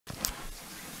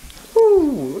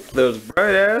those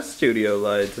bright ass studio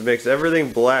lights. It makes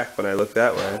everything black when I look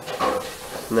that way.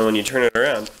 And then when you turn it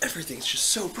around, everything's just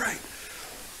so bright.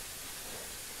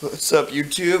 What's up,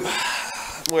 YouTube?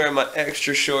 I'm wearing my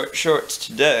extra short shorts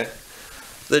today.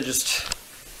 They just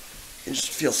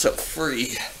feel so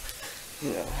free.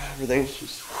 You know, everything's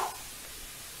just,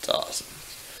 it's awesome.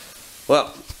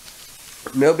 Well,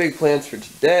 no big plans for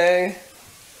today.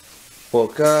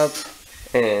 Woke up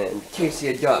and Casey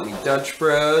had got me Dutch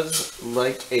Bros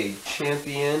like a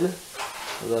champion.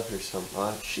 I love her so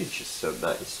much. She's just so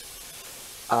nice.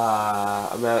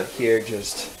 I'm out here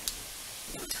just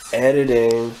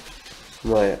editing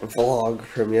my vlog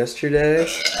from yesterday,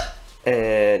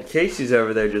 and Casey's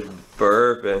over there just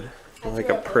burping like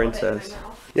a princess.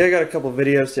 Yeah, I got a couple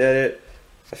videos to edit.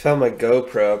 I found my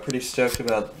GoPro, pretty stoked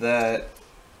about that.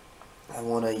 I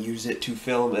want to use it to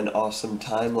film an awesome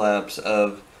time lapse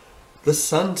of the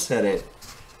sun setting.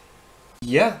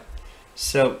 Yeah,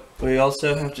 so we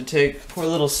also have to take poor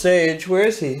little Sage. Where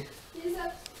is he? He's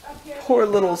up here. Poor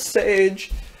little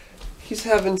Sage. He's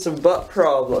having some butt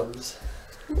problems.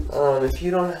 If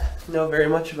you don't know very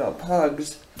much about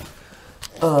pugs,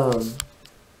 I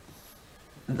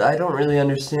don't really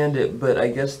understand it, but I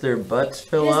guess their butts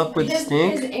fill up with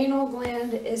stink. His anal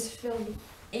gland is filled.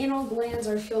 Anal glands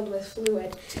are filled with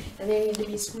fluid, and they need to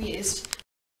be squeezed.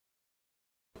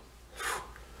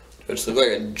 I just look like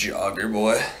a jogger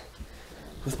boy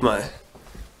with my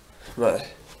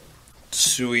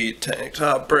sweet tank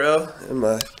top, bro, and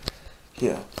my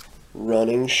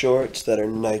running shorts that are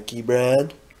Nike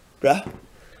brand, bruh.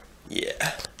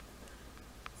 Yeah.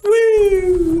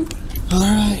 Woo! All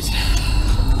right,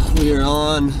 we are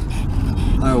on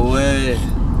our way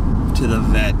to the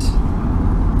vet.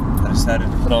 I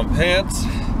decided to put on pants,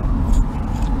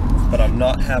 but I'm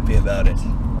not happy about it.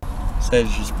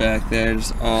 Sage's just back there,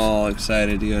 just all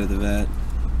excited to go to the vet.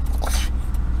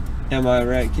 Am I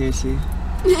right, Casey?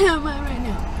 Yeah, am I right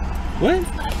now? What?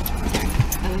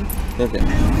 Okay.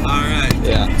 Alright,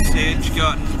 yeah. Sage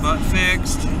got his butt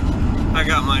fixed. I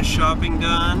got my shopping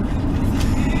done.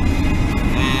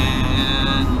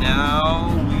 And now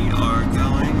we are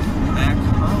going back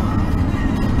home.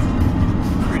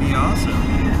 Pretty awesome.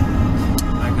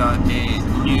 I got a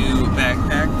new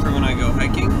backpack for when I go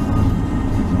hiking.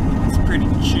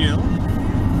 Pretty chill,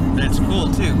 and it's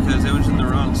cool too because it was in the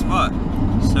wrong spot,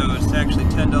 so it's actually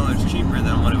 $10 cheaper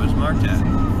than what it was marked at.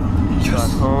 Got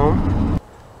home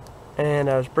and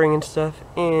I was bringing stuff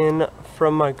in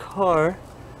from my car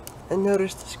and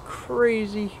noticed this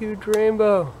crazy huge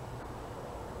rainbow.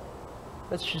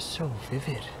 That's just so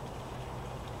vivid.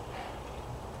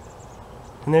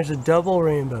 And there's a double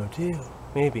rainbow too,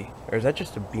 maybe, or is that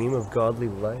just a beam of godly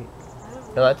light?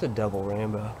 No, that's a double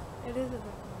rainbow. It is a double.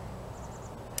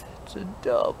 It's a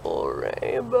double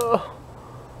rainbow.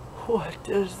 What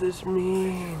does this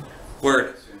mean?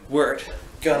 Word.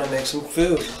 Gonna make some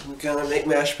food. I'm gonna make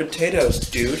mashed potatoes,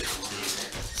 dude.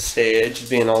 Sage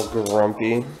being all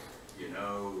grumpy. You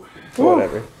know.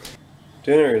 Whatever.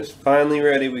 Dinner is finally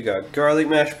ready. We got garlic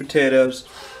mashed potatoes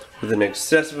with an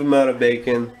excessive amount of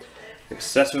bacon,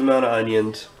 excessive amount of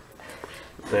onions,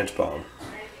 and it's bomb.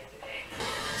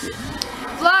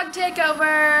 Vlog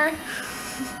takeover!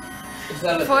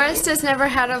 Forrest has never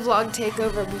had a vlog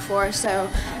takeover before, so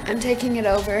I'm taking it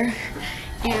over.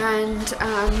 And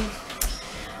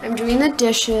I'm doing the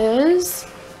dishes.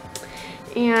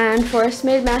 And Forrest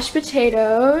made mashed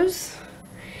potatoes.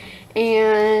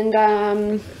 And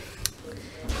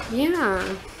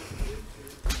yeah.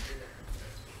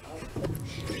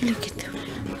 Look at them.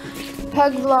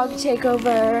 Pug vlog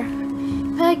takeover.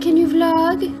 Pug, can you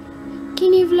vlog?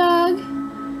 Can you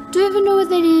vlog? Do you even know what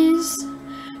that is?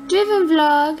 Do you even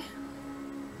vlog?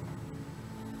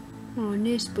 Oh,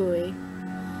 nice boy.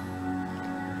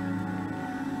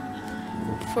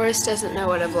 Forrest doesn't know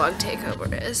what a vlog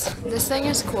takeover is. This thing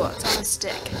is cool. It's on a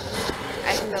stick.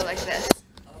 I can go like this.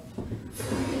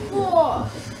 Whoa!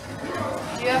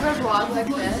 Do you ever vlog like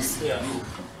this? Yeah.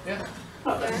 Yeah.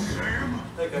 Okay.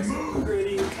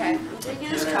 Okay, I'm taking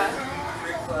this cut.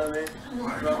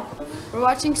 We're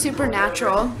watching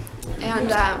Supernatural,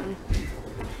 and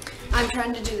I'm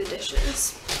trying to do the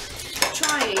dishes.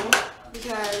 Trying,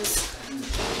 because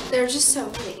they're just so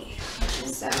pretty.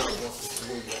 So,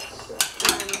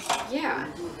 yeah.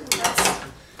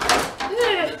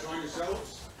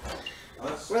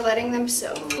 We're letting them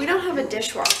soak. We don't have a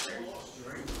dishwasher,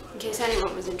 in case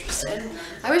anyone was interested.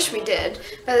 I wish we did,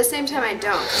 but at the same time I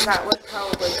don't, because that would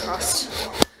probably cost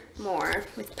more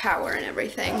with power and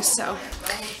everything. So,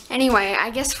 anyway,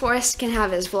 I guess Forrest can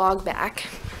have his vlog back.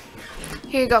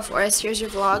 Here you go, Forrest. Here's your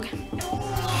vlog.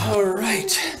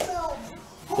 Alright.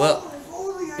 Well,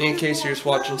 In case you're just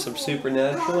watching some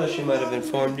Supernatural, as she might have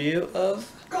informed you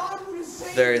of,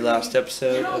 very last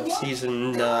episode of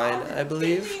season 9, I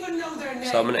believe.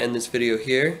 So I'm going to end this video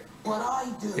here.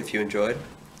 If you enjoyed,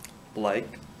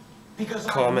 like,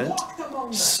 comment,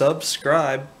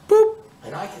 subscribe, boop,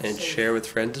 and share with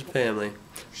friends and family.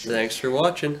 Thanks for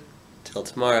watching. Till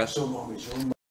tomorrow.